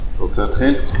רוצה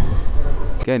להתחיל?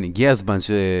 כן, הגיע הזמן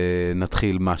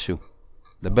שנתחיל משהו.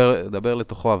 דבר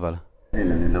לתוכו אבל.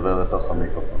 הנה, אני מדבר לתוך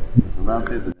המיקרופון.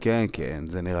 שמעתי את זה? כן, כן,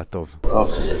 זה נראה טוב.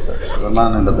 אוקיי, בסדר. על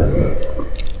מה נדבר?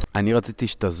 אני רציתי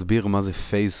שתסביר מה זה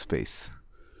פייס ספייס.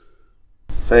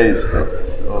 פייס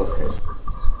ספייס, אוקיי.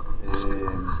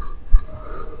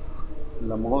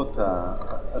 למרות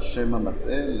השם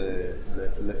המטעה,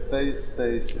 לפייס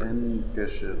ספייס אין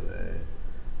קשר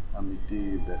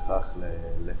אמיתי בהכרח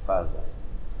לפאזה.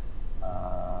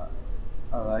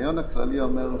 הרעיון הכללי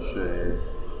אומר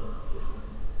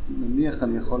שנניח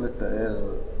אני יכול לתאר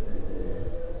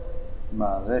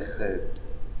מערכת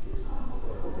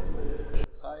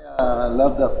שחיה לאו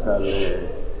דווקא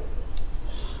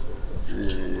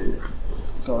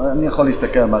אני יכול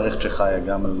להסתכל על מערכת שחיה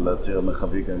גם על הציר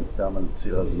המרחבי, גם על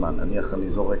ציר הזמן. נניח אני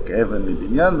זורק אבן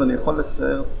מבניין ואני יכול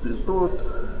לצייר סרטוט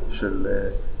של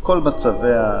כל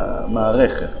מצבי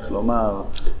המערכת. כלומר,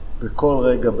 בכל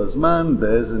רגע בזמן,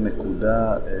 באיזה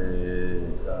נקודה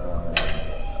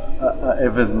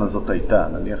האבן הזאת הייתה.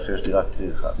 נניח שיש לי רק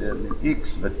ציר אחד,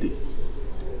 X ו-T.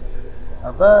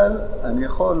 אבל אני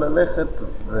יכול ללכת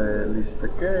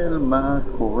ולהסתכל מה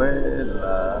קורה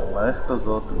למערכת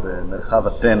הזאת במרחב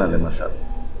התנא למשל.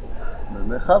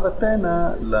 במרחב התנא,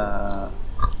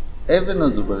 לאבן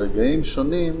הזו ברגעים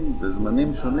שונים,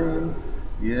 בזמנים שונים,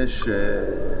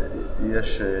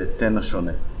 יש תנא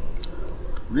שונה.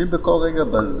 ואם בכל רגע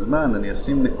בזמן אני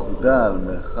אשים נקודה על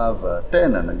מרחב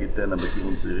התנא, נגיד תנא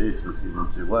בכיוון ציר X, בכיוון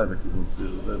ציר Y, בכיוון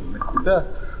ציר Z, נקודה,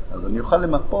 אז אני אוכל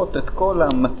למפות את כל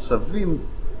המצבים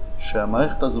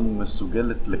שהמערכת הזו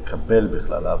מסוגלת לקבל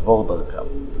בכלל, לעבור דרכם.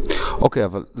 אוקיי,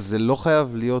 אבל זה לא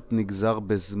חייב להיות נגזר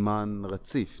בזמן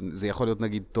רציף. זה יכול להיות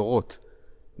נגיד תורות.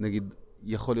 נגיד,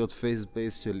 יכול להיות פייס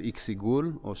ספייס של X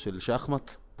עיגול או של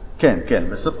שחמט. כן, כן.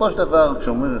 בסופו של דבר,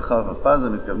 כשאומרים רחב הפאזה,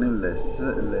 מתכוונים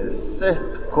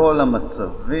לסט כל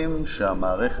המצבים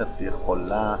שהמערכת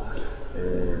יכולה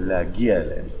להגיע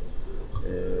אליהם.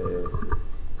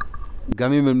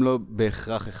 גם אם הם לא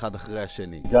בהכרח אחד אחרי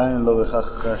השני. גם אם הם לא בהכרח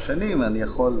אחרי השני, אני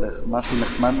יכול, משהו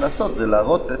נחמד לעשות, זה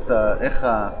להראות איך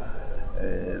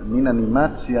מין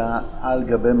אנימציה על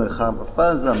גבי מרחב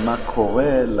הפאזה, מה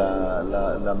קורה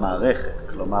למערכת.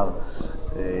 כלומר,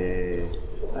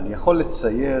 אני יכול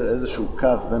לצייר איזשהו קו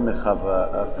במרחב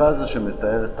הפאזה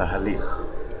שמתאר תהליך.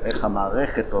 איך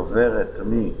המערכת עוברת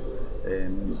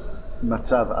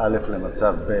ממצב א'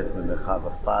 למצב ב' במרחב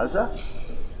הפאזה.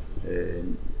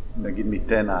 נגיד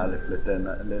מתנא א'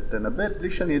 לתנא ב', בלי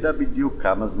שאני ידע בדיוק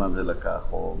כמה זמן זה לקח,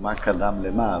 או מה קדם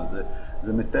למה.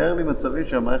 זה מתאר לי מצבים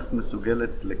שהמערכת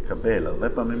מסוגלת לקבל. הרבה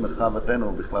פעמים מרחב התנא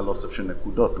הוא בכלל אוסף של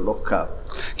נקודות, הוא לא קו.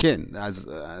 כן,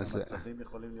 אז המצבים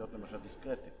יכולים להיות למשל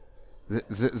דיסקרטיים.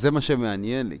 זה מה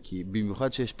שמעניין לי, כי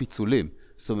במיוחד שיש פיצולים.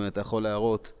 זאת אומרת, אתה יכול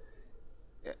להראות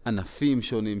ענפים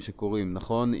שונים שקורים,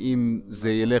 נכון? אם זה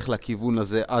ילך לכיוון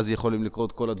הזה, אז יכולים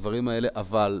לקרות כל הדברים האלה,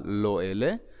 אבל לא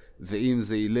אלה. ואם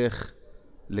זה ילך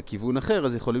לכיוון אחר,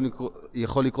 אז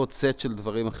יכול לקרות סט של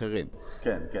דברים אחרים.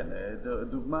 כן, כן.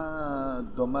 דוגמה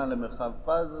דומה למרחב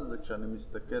פאזה זה כשאני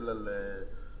מסתכל על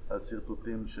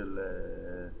הסרטוטים של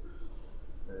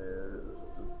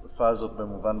פאזות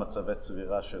במובן מצבי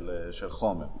צבירה של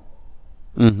חומר.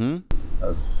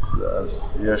 אז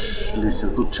יש לי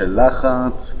סרטוט של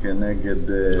לחץ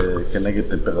כנגד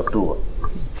טמפרטורה.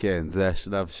 כן, זה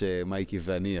השלב שמייקי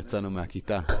ואני יצאנו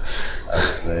מהכיתה.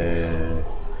 אז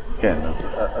כן,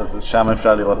 אז שם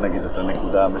אפשר לראות נגיד את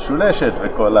הנקודה המשולשת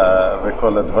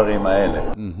וכל הדברים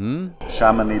האלה.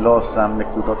 שם אני לא שם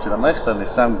נקודות של המערכת, אני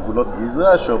שם גבולות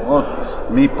גזרה שעוברות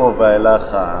מפה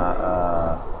ואילך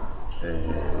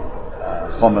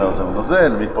החומר הזה הוא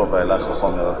נוזל, מפה ואילך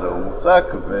החומר הזה הוא מוצק,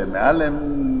 ומעל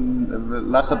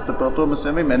לחץ טמפרטורה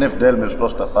מסוימים אין הבדל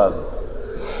משלושת הפאזות.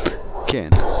 כן.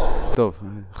 טוב,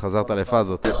 חזרת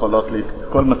לפאזות.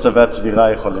 כל מצבי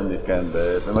הצבירה יכולים להתקיים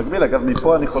במקביל. אגב,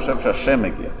 מפה אני חושב שהשם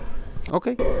מגיע.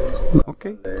 אוקיי.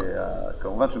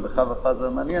 כמובן שמרחב הפאזה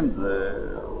המעניין זה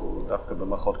דווקא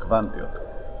במערכות קוונטיות,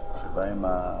 שבהם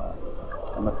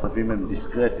המצבים הם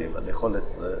דיסקרטיים. אני יכול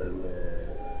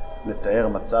לתאר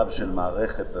מצב של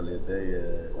מערכת על ידי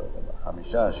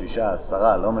 5, 6,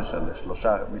 10, לא משנה, 3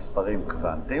 מספרים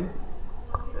קוונטיים.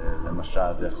 למשל,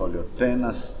 זה יכול להיות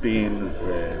תנא, ספין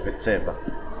וצבע.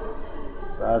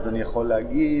 ואז אני יכול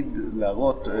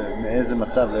להראות מאיזה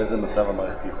מצב לאיזה מצב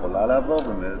המערכת יכולה לעבור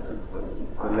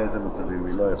ולאיזה מצבים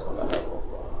היא לא יכולה לעבור.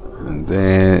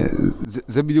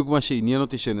 זה בדיוק מה שעניין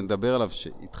אותי שנדבר עליו,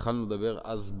 שהתחלנו לדבר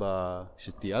אז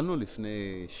שטיילנו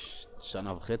לפני 1.5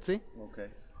 שנה. אוקיי.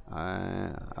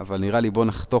 אבל נראה לי בוא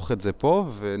נחתוך את זה פה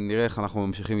ונראה איך אנחנו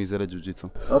ממשיכים מזה לג'ו-ג'יטסו.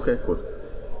 אוקיי, קול.